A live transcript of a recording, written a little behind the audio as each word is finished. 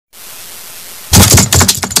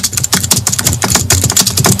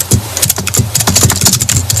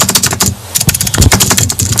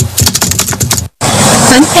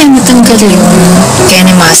Paano kaya matanggal yung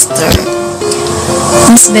Kenny Master?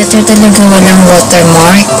 Mas better talaga walang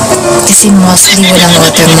watermark. Kasi mostly walang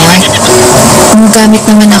watermark. Gumagamit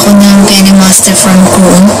naman ako ng Kenny Master from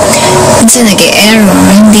Chrome. Minsan nag-error.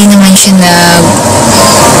 Hindi naman siya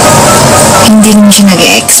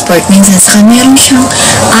nag-export. Minsan saka meron siyang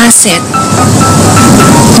asset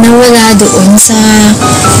na wala doon sa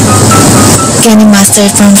Kenny Master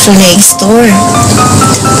from Play Store.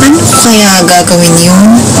 Ano kaya gagawin yun?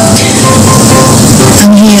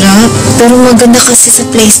 Ang hirap. Pero maganda kasi sa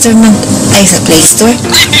Play Store maganda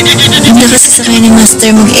kasi sa Kenny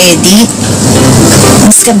Master mag-edit.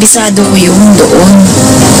 Mas kabisado ko yung doon.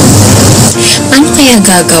 Ano kaya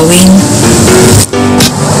gagawin?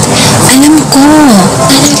 Alam ko.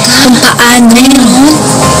 Kung paano.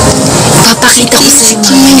 Papakita ko sa iyo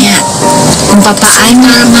mamaya. Kung paano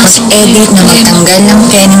mag-edit na matanggal ng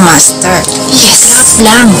Kenny Master. Yes.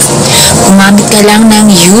 Lang. Gumamit ka lang ng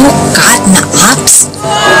U-Cut na apps.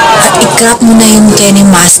 At i-crop mo na yung Kenny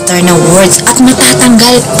Master na words. At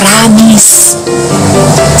matatanggal. Promise.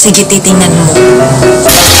 Sige, titingnan mo.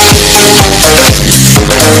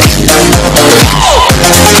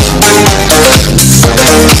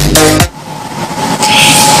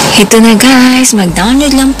 Ito na guys,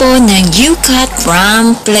 mag-download lang po ng U-Cut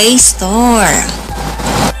from Play Store.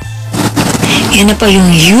 Yan na po yung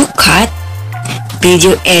U-Cut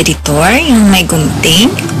video editor, yung may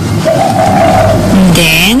gunting. And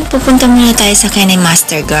then, pupunta muna tayo sa Kenny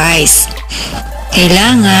Master guys.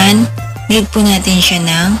 Kailangan, need po natin siya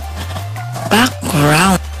ng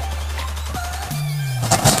background.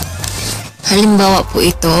 Halimbawa po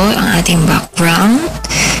ito, ang ating background.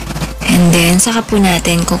 And then, saka po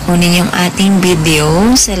natin kukunin yung ating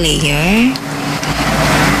video sa layer.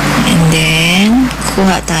 And then,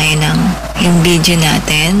 kuha tayo ng yung video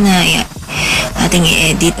natin na ating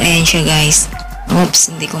i-edit. Ayan siya guys.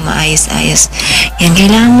 Oops, hindi ko maayos-ayos. Yan,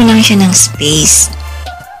 kailangan mo lang siya ng space.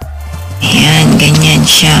 Ayan, ganyan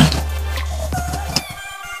siya.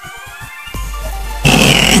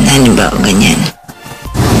 Ayan, halimbawa ganyan.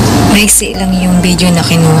 Maiksi lang yung video na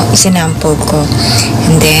isinample ko.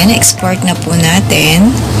 And then, export na po natin.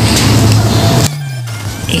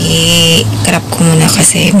 I-crop ko muna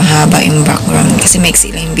kasi mahaba yung background. Kasi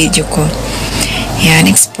maiksi lang yung video ko. Yan,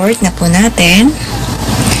 export na po natin.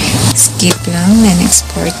 Skip lang, then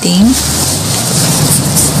exporting.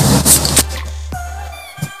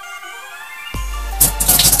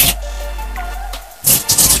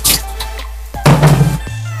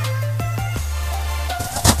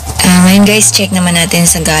 Ngayon guys, check naman natin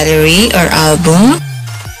sa gallery or album.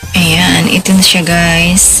 Ayan, ito na siya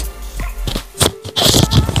guys.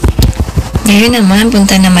 Ngayon naman,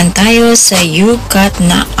 punta naman tayo sa U-Cut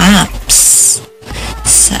na apps.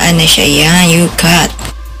 Saan na siya? Yan, U-Cut.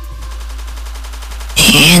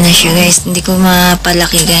 Ayan na siya guys. Hindi ko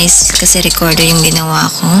mapalaki guys kasi recorder yung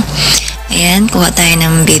ginawa ko. Ayan, kuha tayo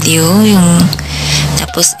ng video.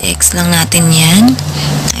 Tapos X lang natin yan.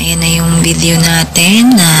 Ayan na yung video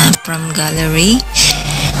natin na from gallery.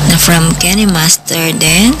 Na from Kenny Master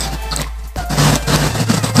din.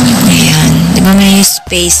 Ayan. Diba may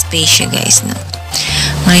space siya guys. No?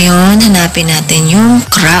 Ngayon, hanapin natin yung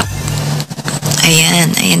crop. Ayan.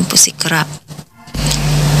 Ayan po si crop.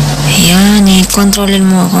 Ayan. I-controlin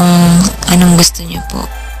mo kung anong gusto nyo po.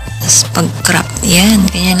 Tapos pag-crop. Ayan.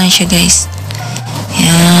 Ganyan lang siya guys.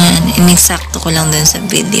 Ayan. Inisakto ko lang dun sa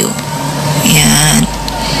video. Ayan.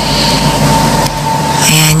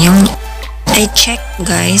 Ayan. Yung I check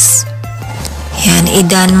guys. Ayan.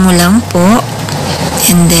 I-done mo lang po.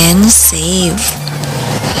 And then save.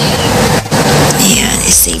 Ayan.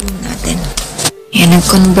 I-save natin. Ayan.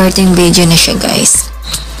 Nag-converting video na siya guys.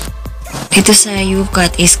 Ito sa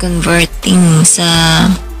U-Cut is converting sa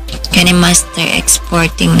Kenny Master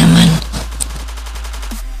exporting naman.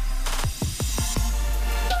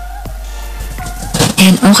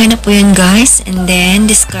 And okay na po yun guys. And then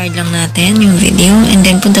discard lang natin yung video. And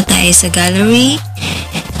then punta tayo sa gallery.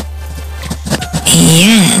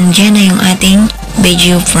 Ayan. Andyan na yung ating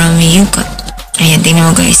video from U-Cut. Ayan. Tingnan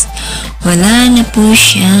mo guys. Wala na po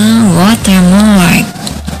siyang watermark.